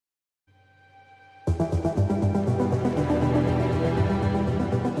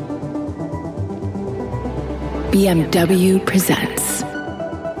BMW presents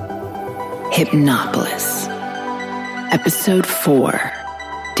Hypnopolis, Episode 4,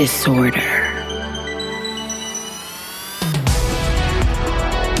 Disorder.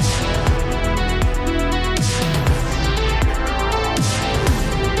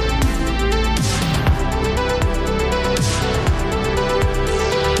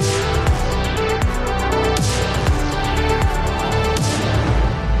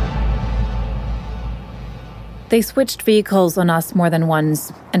 They switched vehicles on us more than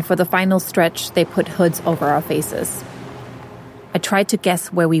once, and for the final stretch, they put hoods over our faces. I tried to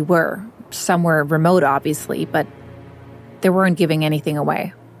guess where we were, somewhere remote, obviously, but they weren't giving anything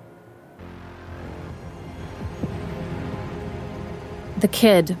away. The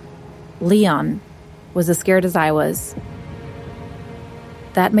kid, Leon, was as scared as I was.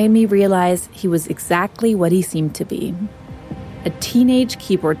 That made me realize he was exactly what he seemed to be. A teenage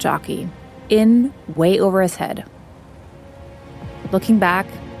keyboard jockey. In way over his head. Looking back,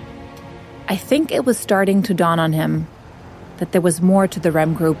 I think it was starting to dawn on him that there was more to the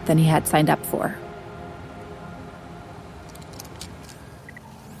REM group than he had signed up for.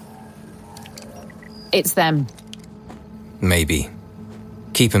 It's them. Maybe.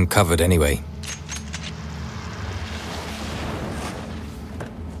 Keep him covered anyway.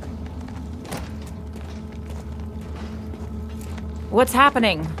 What's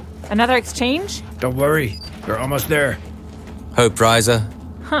happening? Another exchange? Don't worry, you're almost there. Hope Riser?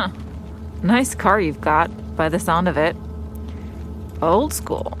 Huh. Nice car you've got, by the sound of it. Old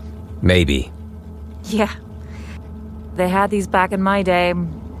school. Maybe. Yeah. They had these back in my day.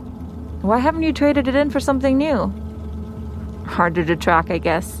 Why haven't you traded it in for something new? Harder to track, I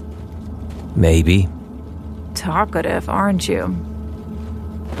guess. Maybe. Talkative, aren't you?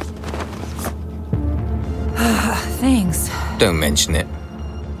 Thanks. Don't mention it.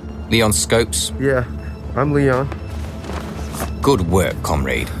 Leon Scopes? Yeah, I'm Leon. Good work,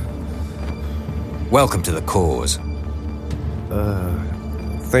 comrade. Welcome to the cause.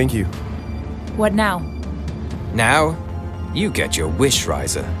 Thank you. What now? Now, you get your wish,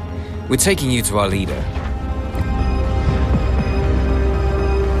 Riser. We're taking you to our leader.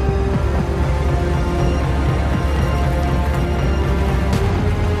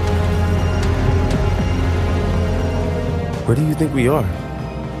 Where do you think we are?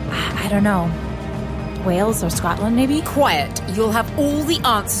 I don't know. Wales or Scotland, maybe? Quiet. You'll have all the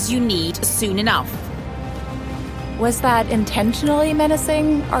answers you need soon enough. Was that intentionally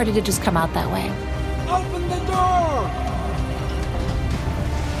menacing, or did it just come out that way? Open the door!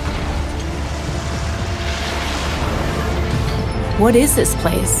 What is this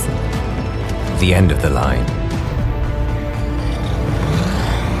place? The end of the line.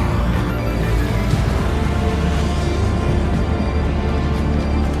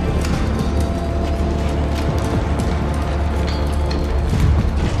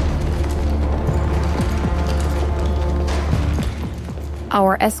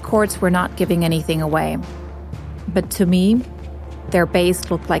 Our escorts were not giving anything away. But to me, their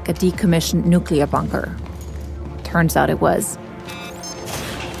base looked like a decommissioned nuclear bunker. Turns out it was.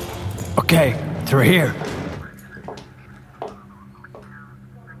 Okay, through here.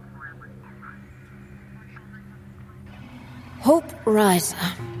 Hope Riser,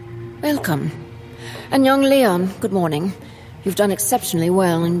 welcome. And young Leon, good morning. You've done exceptionally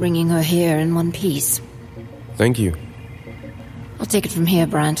well in bringing her here in one piece. Thank you. I'll take it from here,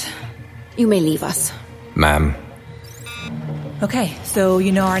 Brandt. You may leave us. Ma'am. Okay, so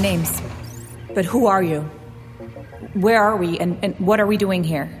you know our names. But who are you? Where are we, and what are we doing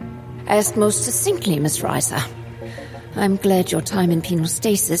here? Asked most succinctly, Miss Riser. I'm glad your time in penal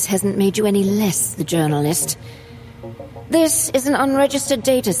stasis hasn't made you any less the journalist. This is an unregistered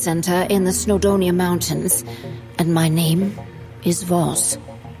data center in the Snowdonia Mountains, and my name is Voss.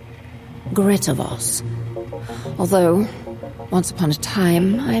 Greta Voss. Although, once upon a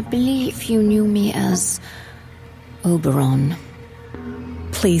time, I believe you knew me as Oberon.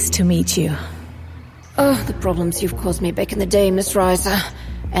 Pleased to meet you. Oh, the problems you've caused me back in the day, Miss Riser.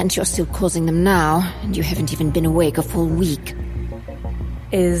 And you're still causing them now, and you haven't even been awake a full week.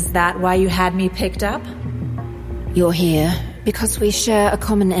 Is that why you had me picked up? You're here because we share a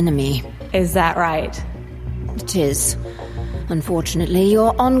common enemy. Is that right? It is. Unfortunately,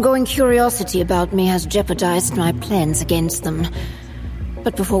 your ongoing curiosity about me has jeopardized my plans against them.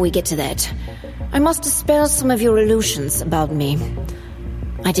 But before we get to that, I must dispel some of your illusions about me.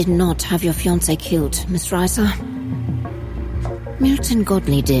 I did not have your fiancé killed, Miss Riser. Milton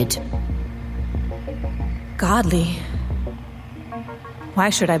Godley did. Godley? Why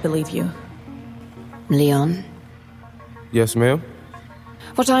should I believe you? Leon. Yes, ma'am?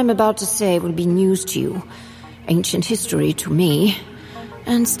 What I'm about to say will be news to you, ancient history to me,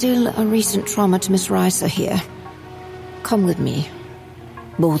 and still a recent trauma to Miss Reiser here. Come with me,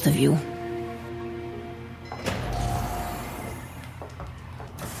 both of you.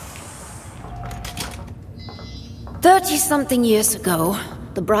 "30-something years ago,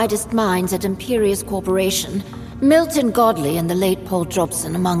 the brightest minds at Imperius Corporation, Milton Godley and the late Paul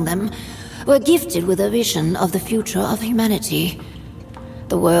Jobson among them, were gifted with a vision of the future of humanity.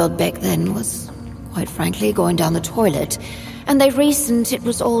 The world back then was, quite frankly, going down the toilet, and they reasoned it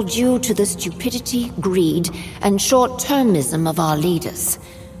was all due to the stupidity, greed, and short-termism of our leaders.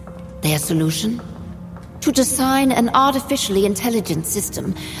 Their solution? To design an artificially intelligent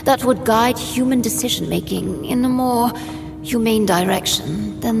system that would guide human decision-making in a more humane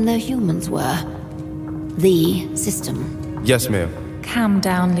direction than the humans were. The system." Yes, ma'am. Calm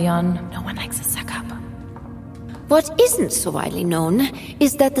down, Leon. No one likes a suck-up. What isn't so widely known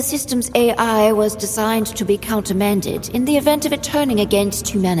is that the system's AI was designed to be countermanded in the event of it turning against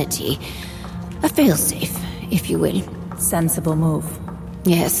humanity. A failsafe, if you will. Sensible move.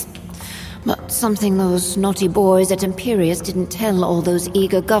 Yes. But something those naughty boys at Imperius didn't tell all those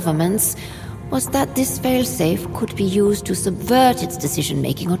eager governments was that this failsafe could be used to subvert its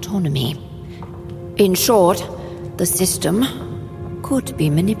decision-making autonomy. In short, the system could be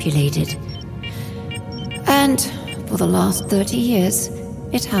manipulated. And for the last 30 years,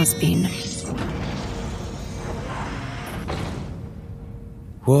 it has been.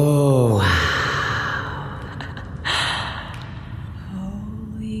 Whoa.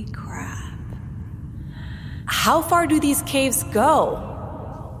 Holy crap. How far do these caves go?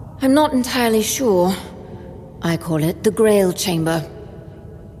 I'm not entirely sure. I call it the Grail Chamber.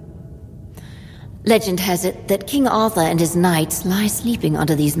 Legend has it that King Arthur and his knights lie sleeping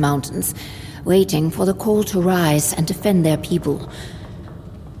under these mountains, waiting for the call to rise and defend their people.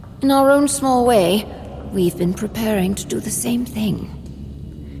 In our own small way, we've been preparing to do the same thing.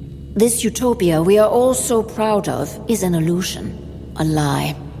 This utopia we are all so proud of is an illusion, a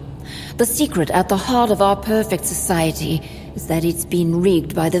lie. The secret at the heart of our perfect society is that it's been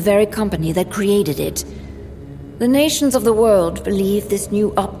rigged by the very company that created it. The nations of the world believe this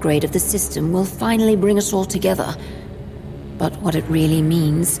new upgrade of the system will finally bring us all together. But what it really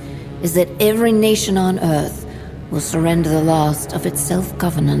means is that every nation on Earth will surrender the last of its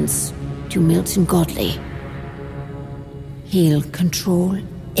self-governance to Milton Godley. He'll control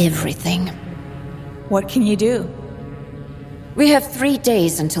everything. What can you do? We have 3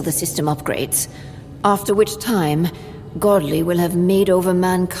 days until the system upgrades, after which time Godley will have made over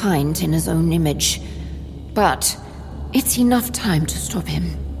mankind in his own image. But it's enough time to stop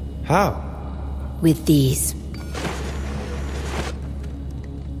him. How? With these.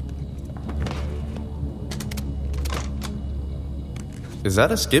 Is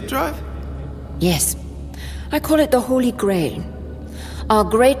that a skip drive? Yes. I call it the Holy Grail. Our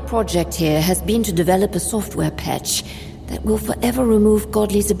great project here has been to develop a software patch that will forever remove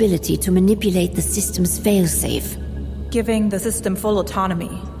Godley's ability to manipulate the system's failsafe. Giving the system full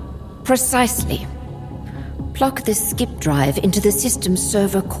autonomy. Precisely. Plug this skip drive into the system's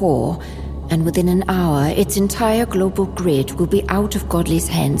server core, and within an hour, its entire global grid will be out of Godley's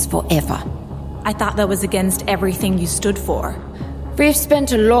hands forever. I thought that was against everything you stood for. We've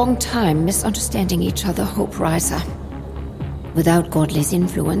spent a long time misunderstanding each other, Hope Reiser. Without Godley's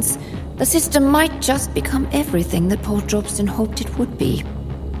influence, the system might just become everything that Paul Jobson hoped it would be.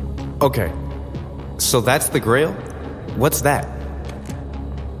 Okay. So that's the Grail? What's that?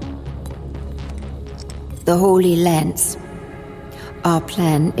 The Holy Lance. Our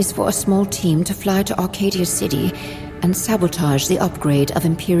plan is for a small team to fly to Arcadia City and sabotage the upgrade of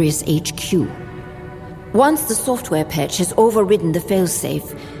Imperius HQ. Once the software patch has overridden the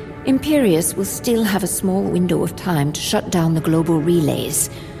failsafe, Imperius will still have a small window of time to shut down the global relays.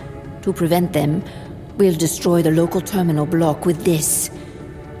 To prevent them, we'll destroy the local terminal block with this,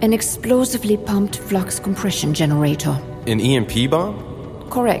 an explosively pumped flux compression generator. An EMP bomb?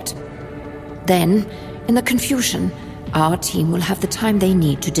 Correct. Then, in the confusion, our team will have the time they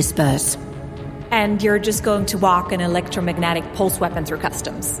need to disperse. And you're just going to walk an electromagnetic pulse weapon through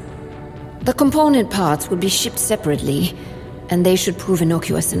customs. The component parts will be shipped separately, and they should prove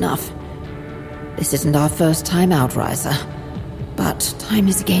innocuous enough. This isn't our first time out, Reiser. But time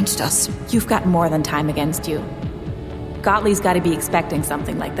is against us. You've got more than time against you. Godley's got to be expecting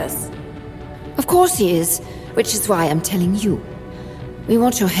something like this. Of course he is, which is why I'm telling you. We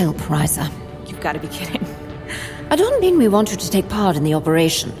want your help, Reiser. You've got to be kidding. I don't mean we want you to take part in the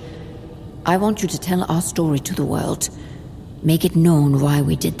operation. I want you to tell our story to the world. Make it known why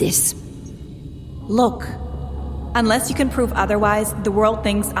we did this. Look, unless you can prove otherwise, the world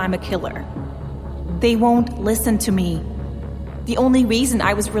thinks I'm a killer. They won't listen to me. The only reason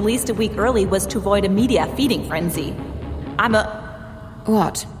I was released a week early was to avoid a media feeding frenzy.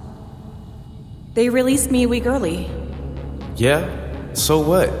 What? They released me a week early. Yeah? So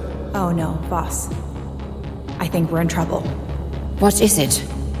what? Oh no, boss. I think we're in trouble. What is it?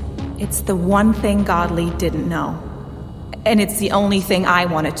 It's the one thing Godly didn't know. And it's the only thing I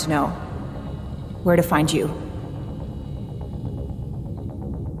wanted to know. Where to find you.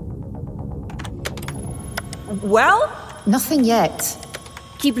 Well? Nothing yet.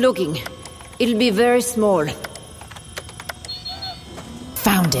 Keep looking. It'll be very small.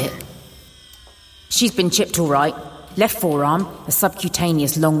 Found it. She's been chipped all right. Left forearm, a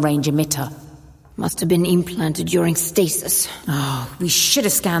subcutaneous long-range emitter. Must have been implanted during stasis. Oh, we should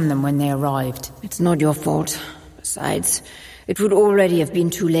have scanned them when they arrived. It's not your fault. Besides, it would already have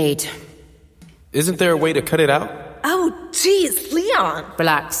been too late. Isn't there a way to cut it out? Oh, jeez, Leon!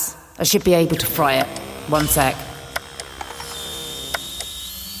 Relax. I should be able to fry it. One sec.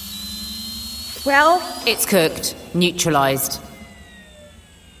 Well? It's cooked. Neutralized.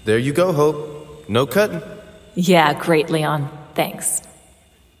 There you go, Hope. No cutting. Yeah, great, Leon. Thanks.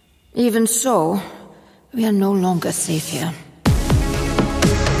 Even so, we are no longer safe here.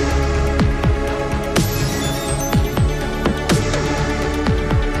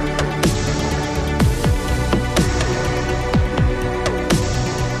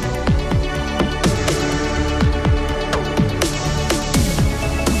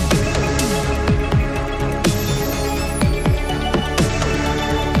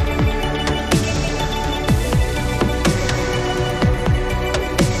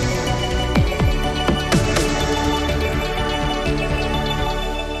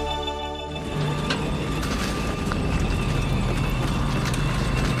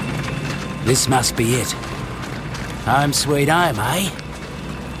 This must be it. Home sweet home, eh?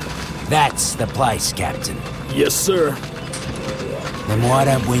 That's the place, Captain. Yes, sir. Then why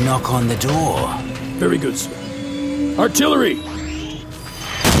don't we knock on the door? Very good, sir. Artillery!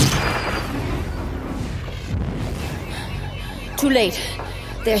 Too late.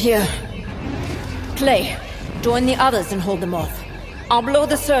 They're here. Clay, join the others and hold them off. I'll blow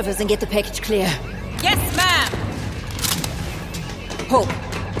the servers and get the package clear. Yes, ma'am! Hope,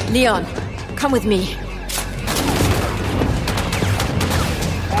 Leon, come with me.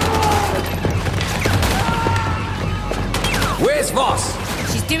 Where's Voss?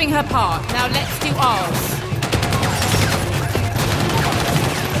 She's doing her part. Now let's do ours.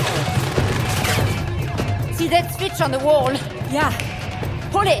 See that switch on the wall? Yeah.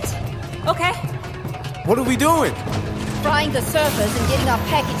 Pull it! Okay. What are we doing? Frying the servers and getting our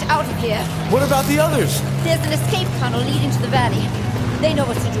package out of here. What about the others? There's an escape tunnel leading to the valley. They know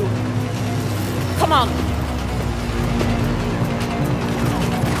what to do. Come on.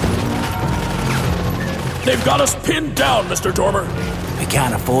 They've got us pinned down, Mr. Dormer. We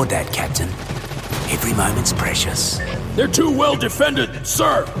can't afford that, Captain. Every moment's precious. They're too well defended,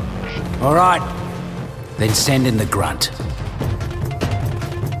 sir. All right. Then send in the grunt.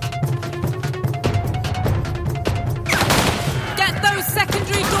 Get those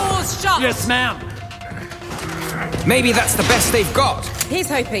secondary doors shut! Yes, ma'am. Maybe that's the best they've got. Here's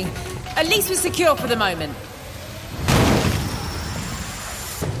hoping. At least we're secure for the moment.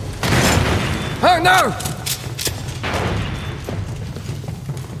 Oh, no!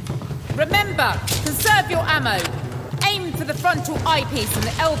 Remember, conserve your ammo. Aim for the frontal eyepiece and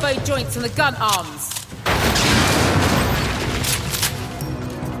the elbow joints on the gun arms.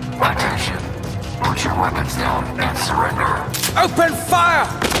 Attention. Put your weapons down and surrender. Open fire!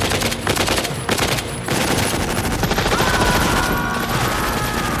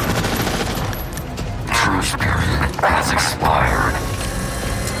 Truce period has expired.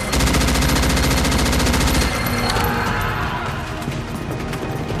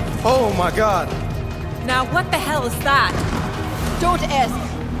 Oh my god. Now what the hell is that? Don't ask.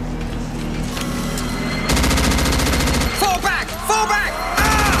 Fall back! Fall back!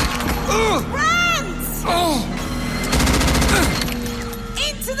 Ah! Friends! Oh!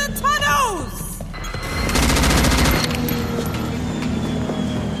 Into the tunnels!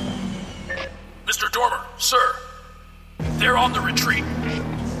 Mr. Dormer, sir. They're on the retreat.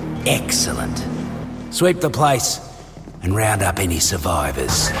 Excellent. Sweep the place and round up any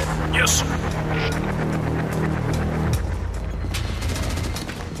survivors. Yes, sir.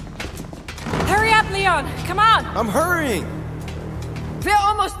 Hurry up, Leon! Come on! I'm hurrying. We're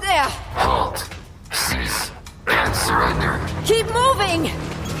almost there. Halt. Cease. And surrender. Keep moving!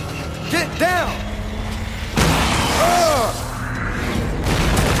 Get down! Ah!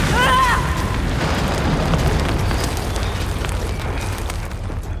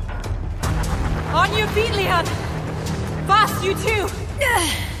 you too!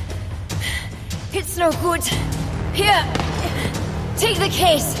 It's no good. Here, take the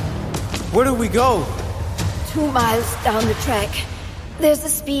case. Where do we go? 2 miles down the track. There's a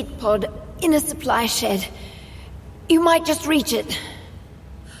speed pod in a supply shed. You might just reach it.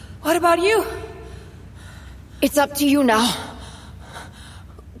 What about you? It's up to you now.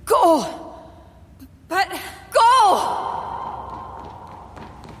 Go! But... Go!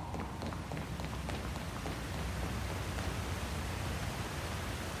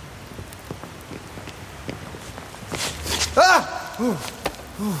 Ah!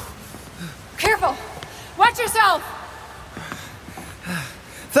 Careful! Watch yourself!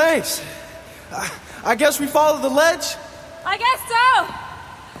 Thanks. I guess we follow the ledge? I guess so!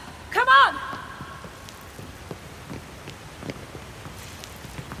 Come on!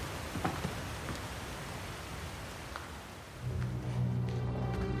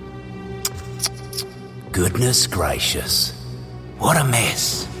 Goodness gracious. What a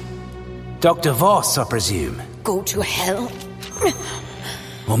mess. Dr. Voss, I presume. Go to hell.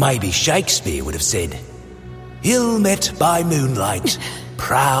 Or maybe Shakespeare would have said, "Ill met by moonlight,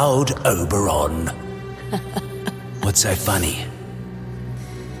 proud Oberon." What's so funny?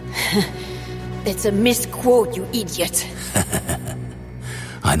 It's a misquote, you idiot.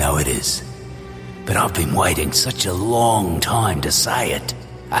 I know it is. But I've been waiting such a long time to say it.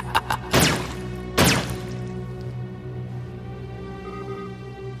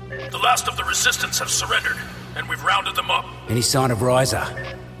 The last of the resistance have surrendered, and we've rounded them up. Any sign of Riser?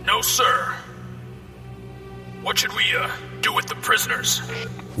 No, sir. What should we, do with the prisoners?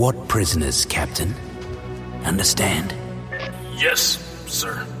 What prisoners, Captain? Understand? Yes,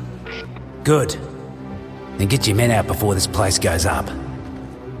 sir. Good. Then get your men out before this place goes up.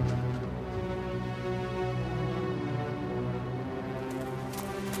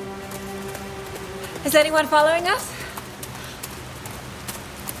 Is anyone following us?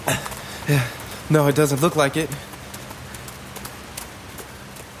 No, it doesn't look like it.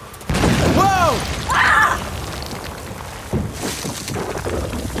 Whoa! Ah!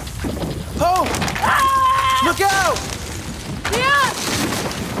 Oh! Ah! Look out! Yeah!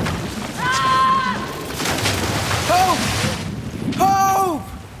 Ah! Hope! Hope!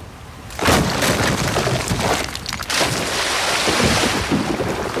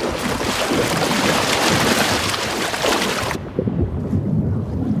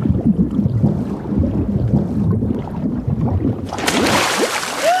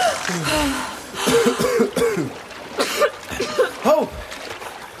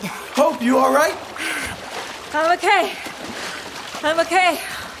 Hope, you all right? I'm okay. I'm okay.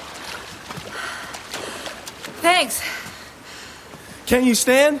 Thanks. Can you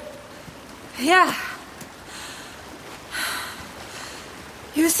stand? Yeah.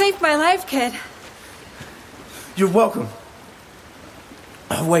 You saved my life, kid. You're welcome.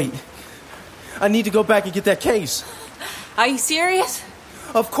 Wait. I need to go back and get that case. Are you serious?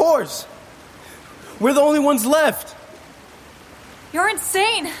 Of course. We're the only ones left. You're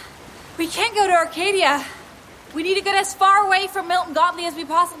insane. We can't go to Arcadia. We need to get as far away from Milton Gottlieb as we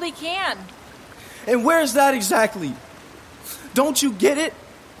possibly can. And where is that exactly? Don't you get it?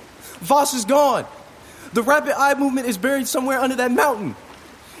 Voss is gone. The Rapid Eye Movement is buried somewhere under that mountain.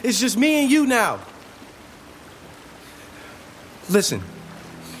 It's just me and you now. Listen,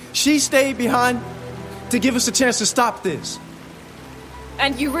 she stayed behind to give us a chance to stop this.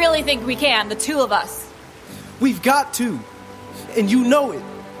 And you really think we can, the two of us? We've got to. And you know it.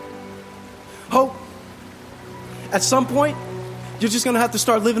 Hope, at some point, you're just gonna have to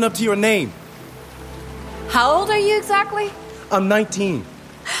start living up to your name. How old are you exactly? I'm 19.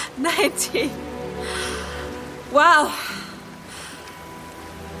 19. Wow.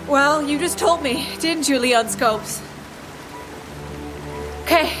 Well, you just told me, didn't you, Leon Scopes?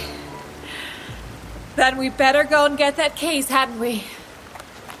 Okay. Then we better go and get that case, hadn't we?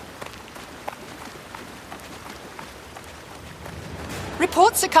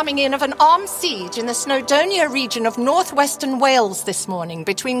 Reports are coming in of an armed siege in the Snowdonia region of northwestern Wales this morning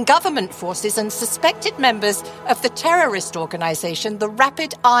between government forces and suspected members of the terrorist organisation, the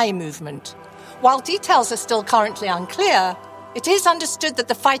Rapid Eye Movement. While details are still currently unclear, it is understood that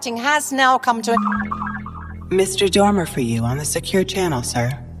the fighting has now come to Mr. Dormer for you on the secure channel,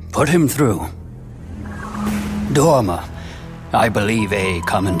 sir. Put him through. Dormer, I believe a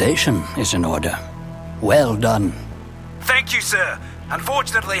commendation is in order. Well done. Thank you, sir.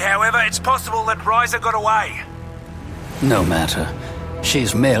 Unfortunately, however, it's possible that Riser got away. No matter.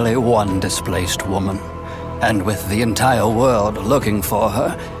 She's merely one displaced woman. And with the entire world looking for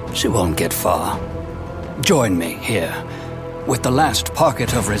her, she won't get far. Join me here. With the last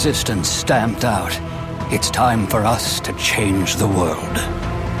pocket of resistance stamped out, It's time for us to change the world.